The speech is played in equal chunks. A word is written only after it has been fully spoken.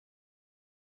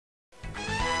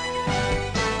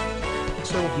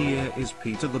here is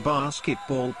Peter, the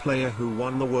basketball player who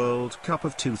won the World Cup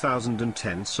of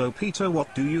 2010. So Peter,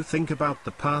 what do you think about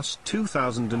the past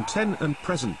 2010 and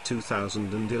present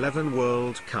 2011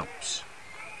 World Cups?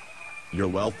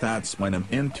 Well, that's when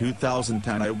in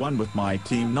 2010 I won with my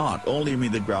team. Not only me,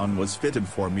 the ground was fitted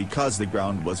for me cause the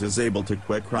ground was able to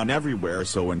quick run everywhere.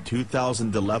 So in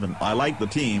 2011 I like the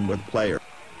team with player.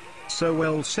 So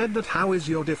well said. That how is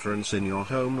your difference in your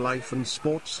home life and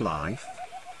sports life?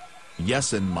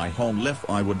 Yes, in my home life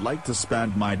I would like to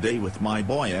spend my day with my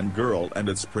boy and girl, and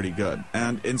it's pretty good.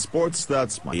 And in sports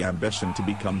that's my ambition to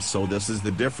become, so this is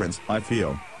the difference I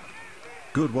feel.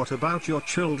 Good. What about your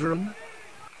children?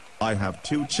 I have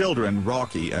two children,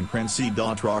 Rocky and Princey.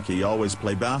 Rocky always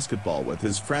play basketball with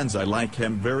his friends. I like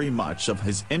him very much of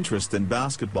his interest in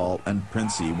basketball, and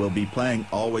Princey will be playing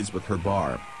always with her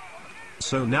bar.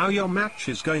 So now your match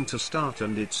is going to start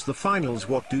and it's the finals.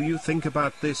 What do you think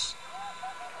about this?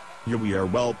 Here we are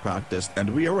well practiced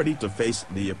and we are ready to face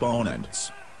the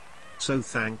opponents. So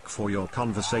thank for your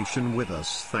conversation with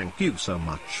us. Thank you so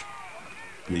much.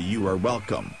 You are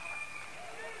welcome.